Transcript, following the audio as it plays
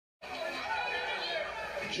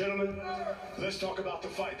Gentlemen, let's talk about the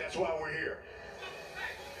fight. That's why we're here.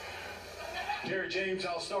 Derrick James,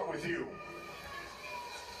 I'll start with you.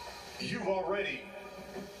 You've already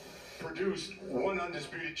produced one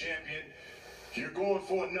undisputed champion. You're going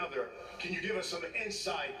for another. Can you give us some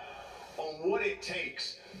insight on what it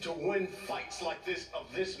takes to win fights like this, of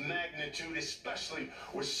this magnitude, especially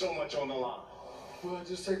with so much on the line? Well, it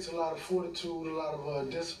just takes a lot of fortitude, a lot of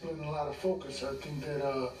discipline, a lot of focus. I think that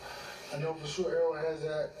I know for sure Errol has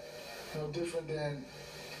that, different than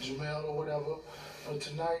Jamel or whatever. But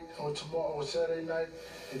tonight or tomorrow or Saturday night,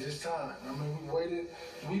 it's his time. I mean, we waited.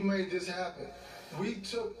 We made this happen. We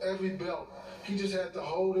took every belt. He just had to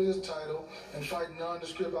hold his title and fight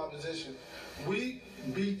nondescript opposition. We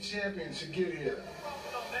beat champions to get here.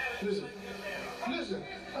 Listen. Who's it?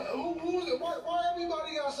 Why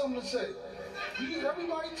everybody got something to say?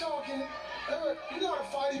 Everybody talking. You gotta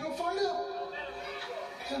fight him, fight him.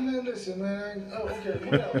 Hey, man, listen, man. Oh, okay.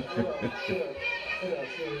 What else? Yeah.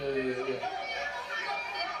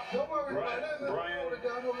 Don't worry about that.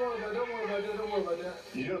 Don't worry about that.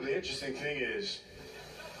 You know, the interesting thing is,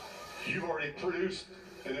 you've already produced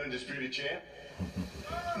an undisputed champ.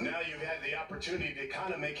 Now you've had the opportunity to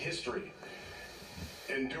kind of make history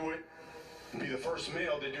and do it, be the first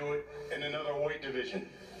male to do it in another weight division.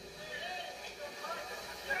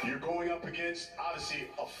 You're going up against, obviously,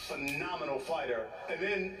 a phenomenal fighter, and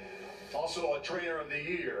then also a trainer of the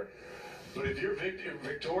year. But if you're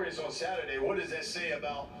victorious on Saturday, what does that say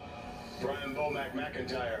about Brian Bomac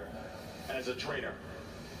McIntyre as a trainer?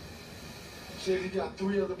 Said he got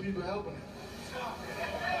 3 other people helping him.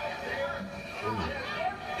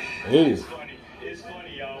 It's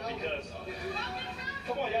funny, y'all, because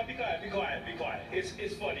come on, y'all, be quiet.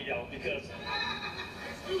 It's funny, y'all, because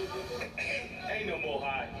ain't no more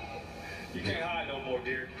hiding. You can't hide no more,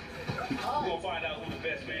 Derrick. We're gonna find out who the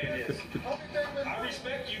best man is. I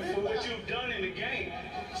respect you for what you've done in the game,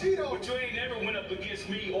 but you ain't never went up against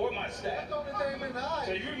me or my staff.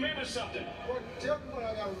 So you remember something?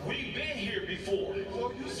 We've been here before.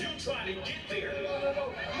 You trying to get there.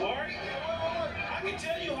 All right? I can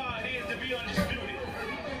tell you how it is to be undisputed.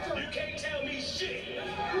 You can't tell me shit.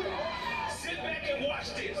 Sit back and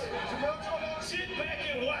watch this. Sit back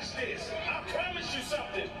and watch this. I promise you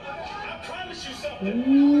something.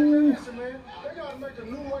 Listen, man, they gotta make a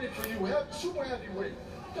new weight for you. Super heavyweight.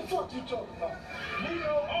 What the fuck you talking about?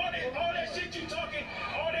 All that shit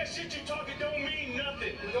you talking don't mean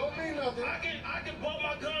nothing. It don't mean nothing. I can bump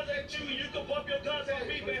my guns at you, you can bump your guns at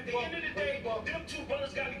me, but at the end of the day, them 2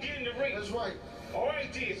 brothers gotta get in the ring. That's right. All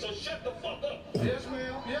right, then, so shut the fuck up. Yes,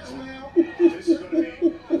 ma'am. This is going to be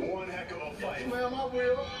one heck of a fight. Yes, ma'am, I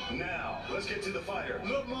will. Now, let's get to the fighter.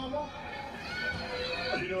 Look, mama.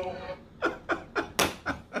 You know...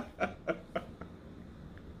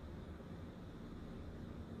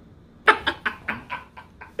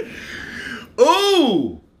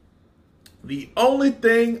 Ooh! The only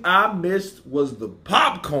thing I missed was the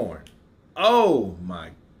popcorn. Oh, my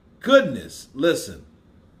goodness. Listen.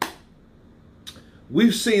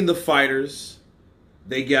 We've seen the fighters.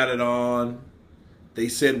 They got it on. They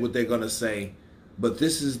said what they're going to say. But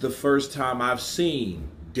this is the first time I've seen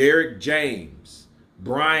Derrick James,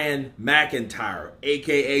 Brian McIntyre,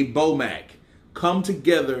 a.k.a. Bomac, come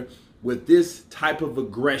together with this type of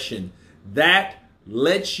aggression. That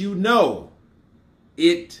lets you know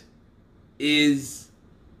it is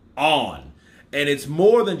on. And it's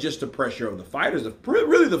more than just the pressure of the fighters.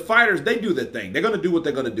 Really, the fighters, they do their thing. They're going to do what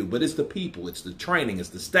they're going to do. But it's the people. It's the training. It's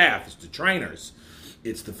the staff. It's the trainers.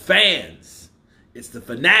 It's the fans. It's the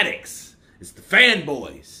fanatics. It's the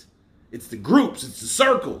fanboys. It's the groups. It's the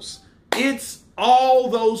circles. It's all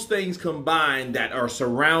those things combined that are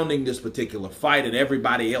surrounding this particular fight, and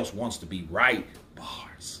everybody else wants to be right.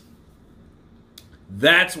 Bars.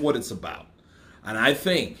 That's what it's about. And I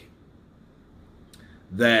think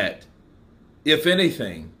that, if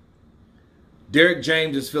anything, Derrick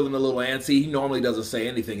James is feeling a little antsy. He normally doesn't say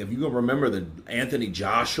anything. If you can remember the Anthony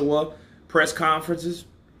Joshua press conferences,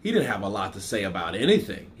 he didn't have a lot to say about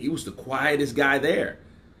anything. He was the quietest guy there.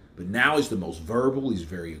 But now he's the most verbal. He's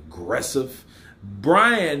very aggressive.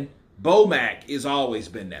 Brian Bomac has always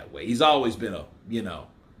been that way. He's always been a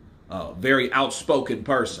very outspoken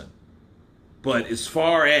person. But as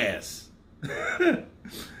far as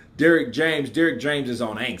Derrick James is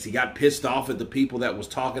on angst. He got pissed off at the people that was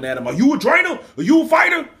talking at him. Are you a trainer? Are you a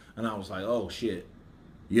fighter? And I was like, oh, shit.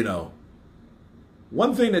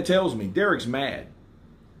 One thing that tells me, Derrick's mad.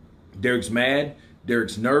 Derrick's mad.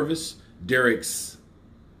 Derrick's nervous.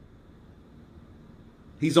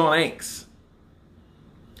 He's on angst.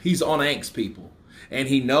 He's on angst, people. And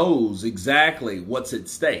he knows exactly what's at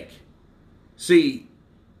stake. See,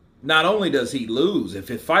 not only does he lose, if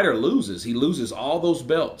a fighter loses, he loses all those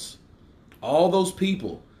belts, all those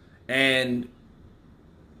people. And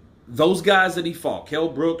those guys that he fought, Kell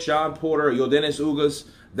Brook, Sean Porter, Yordenis Ugas,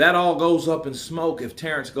 that all goes up in smoke if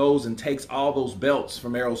Terrence goes and takes all those belts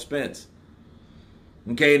from Errol Spence.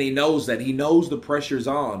 Okay, and he knows that. He knows the pressure's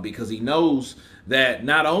on because he knows that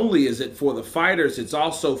not only is it for the fighters, it's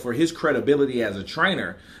also for his credibility as a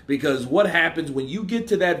trainer. Because what happens when you get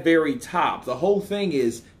to that very top, the whole thing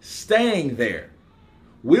is staying there.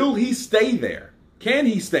 Will he stay there? Can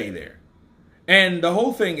he stay there? And the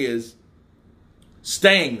whole thing is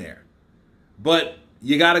staying there. But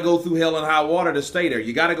you got to go through hell and high water to stay there.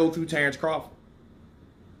 You got to go through Terrence Crawford.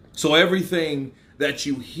 So everything that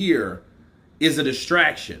you hear is a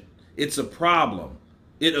distraction. It's a problem.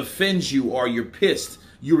 It offends you or you're pissed.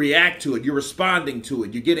 You react to it. You're responding to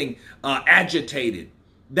it. You're getting agitated.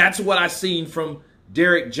 That's what I seen from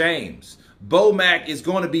Derrick James. Bomac is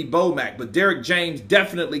going to be Bomac, but Derrick James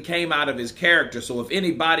definitely came out of his character. So if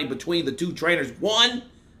anybody between the two trainers won,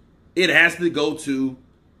 it has to go to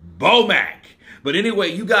Bomac. But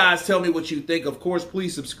anyway, you guys tell me what you think. Of course,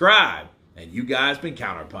 please subscribe. And you guys been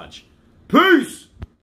Counterpunch. Peace!